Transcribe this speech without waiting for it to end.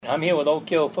I'm here with Oak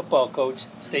Hill football coach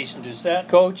Stacen Doucette.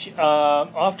 Coach,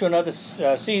 off to another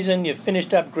season. You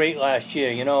finished up great last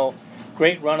year.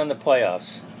 Great run in the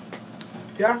playoffs.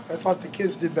 Yeah, I thought the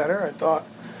kids did better. I thought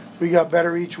we got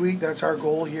better each week. That's our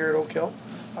goal here at Oak Hill.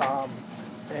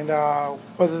 And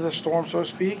weather the storm, so to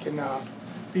speak, and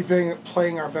be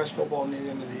playing our best football near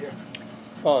the end of the year.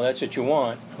 Well, that's what you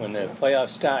want. When the playoffs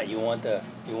start, you want to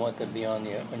be on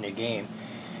your game.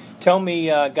 Tell me,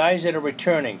 guys that are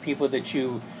returning, people that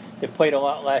played a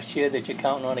lot last year that you're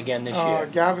counting on again this year.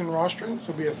 Gavin Rostron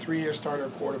will be a 3-year starter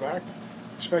quarterback.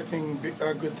 Expecting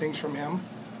good things from him.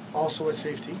 Also at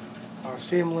safety.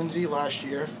 Sam Lindsay last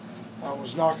year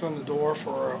was knocking on the door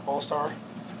for an all-star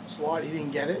slot. He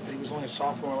didn't get it, but he was only a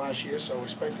sophomore last year, so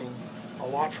expecting a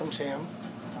lot from Sam.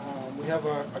 We have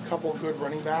a couple of good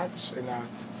running backs, and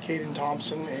Caden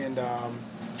Thompson and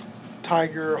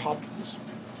Tiger Hopkins.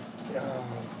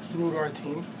 New to our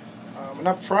team. And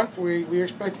up front, we're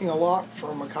expecting a lot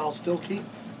from Kyle Stilkey,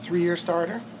 3-year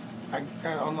starter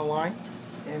on the line.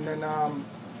 And then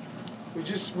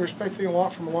we're expecting a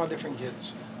lot from a lot of different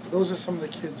kids. But those are some of the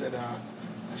kids that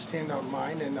stand out in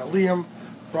mind. And Liam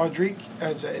Rodrigue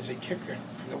as a kicker,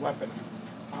 as a weapon.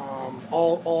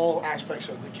 All aspects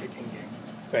of the kicking game.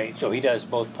 Great. So he does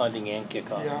both punting and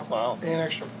kickoff. Yeah. Wow. And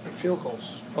extra field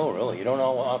goals. Oh, really? You don't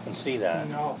often see that.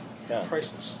 No. Yeah.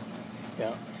 Priceless.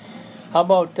 Yeah. How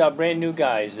about brand new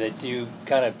guys that you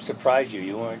kind of surprised you?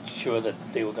 You weren't sure that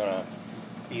they were going to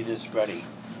be this ready.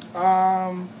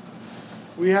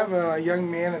 We have a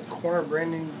young man at the corner,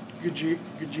 Brandon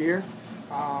Gudgier.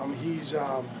 He's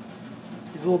a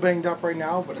little banged up right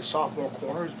now, but a sophomore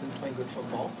corner. He's been playing good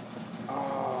football.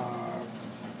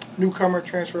 Newcomer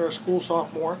transfer to our school,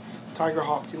 sophomore, Tiger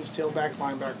Hopkins, tailback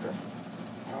linebacker.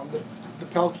 The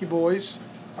Pelkey boys,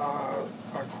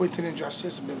 Quinton and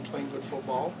Justice, have been playing good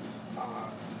football.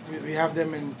 We have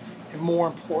them in more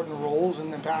important roles in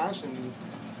the past, and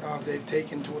they've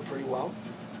taken to it pretty well.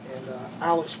 And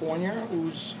Alex Fournier,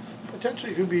 who's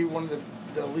potentially could be one of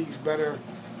the league's better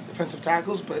defensive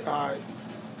tackles, but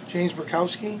James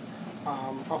Burkowski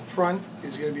up front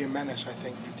is going to be a menace, I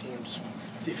think, for teams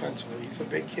defensively. He's a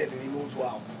big kid, and he moves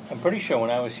well. I'm pretty sure when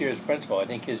I was here as principal, I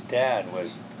think his dad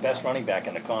was the best running back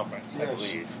in the conference, I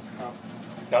believe. Yeah.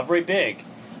 Not very big,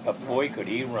 but boy, could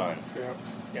he run. Yeah.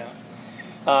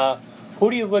 Yeah. Who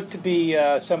do you look to be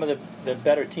some of the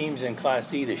better teams in Class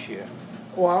D this year?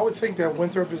 Well, I would think that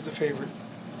Winthrop is the favorite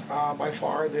by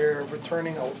far. They're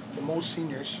returning the most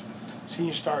senior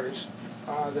starters.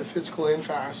 They're physical and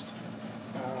fast.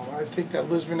 I think that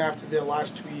Lisbon, after their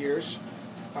last 2 years,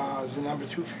 is the number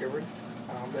 2 favorite.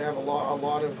 They have a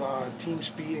lot of team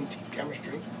speed and team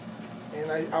chemistry.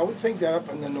 And I would think that up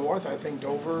in the north, I think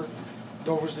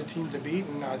Dover's the team to beat,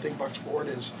 and I think Bucksport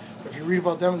is. If you read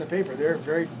about them in the paper, they're a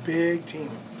very big team,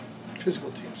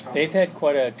 physical teams. They've had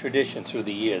quite a tradition through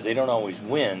the years. They don't always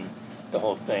win the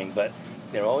whole thing, but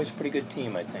they're always a pretty good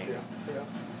team, I think.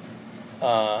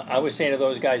 Yeah. I was saying to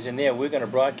those guys in there, we're going to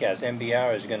broadcast.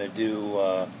 MBR is going to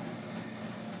do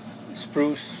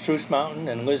Spruce Mountain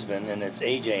and Lisbon, and it's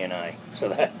AJ and I. So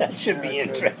that should be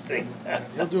interesting. Yeah,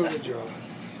 he'll do a good job.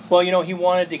 Well, he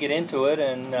wanted to get into it,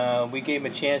 and we gave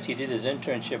him a chance. He did his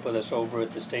internship with us over at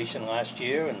the station last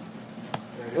year, and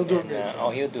he'll do a good job. Oh,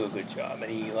 he'll do a good job, and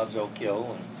he loves Oak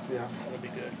Hill, and that'll be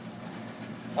good.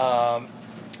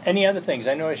 Any other things?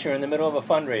 I noticed you're in the middle of a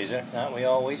fundraiser, aren't we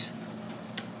always?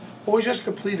 Well, we just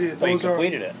completed it. You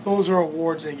completed it. Those are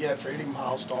awards they get for hitting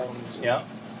milestones. Yeah.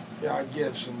 Yeah,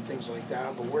 gifts and things like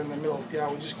that. But we're in the middle. Yeah,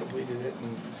 we just completed it,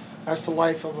 and that's the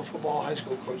life of a football high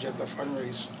school coach. You have to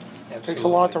fundraise. It takes a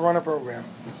lot to run a program.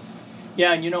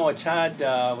 Yeah, and it's hard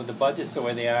with the budgets the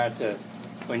way they are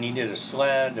when you need a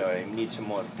sled or you need some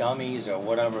more dummies or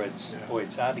whatever. It's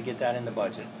hard to get that in the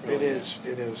budget. Really. It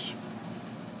is.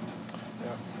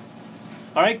 Yeah.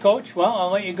 All right, Coach. Well,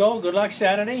 I'll let you go. Good luck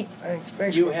Saturday.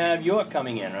 Thanks. You have York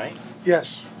coming in, right?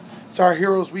 Yes. It's our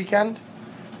Heroes Weekend.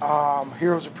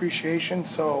 Heroes Appreciation.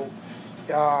 So,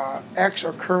 ex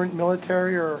or current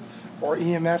military or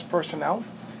EMS personnel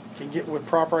can get with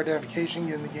proper identification,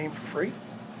 get in the game for free.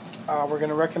 We're going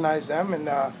to recognize them, and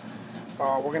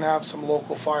we're going to have some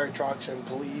local fire trucks and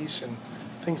police and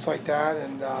things like that.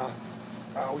 And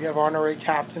we have honorary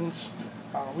captains.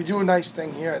 We do a nice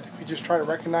thing here. I think we just try to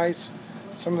recognize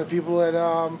some of the people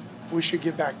that we should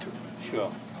give back to.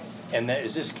 Sure. And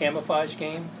is this camouflage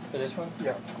game for this one?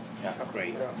 Yeah. Yeah,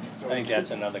 great. Yeah. So I think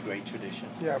that's another great tradition.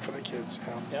 Yeah, for the kids.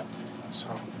 Yeah. So,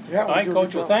 yeah. All right,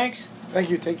 Coach. Well, thanks. Thank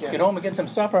you. Take care. Get home and get some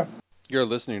supper. You're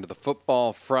listening to the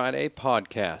Football Friday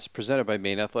podcast presented by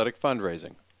Maine Athletic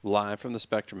Fundraising, live from the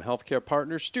Spectrum Healthcare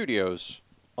Partners studios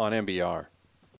on MBR.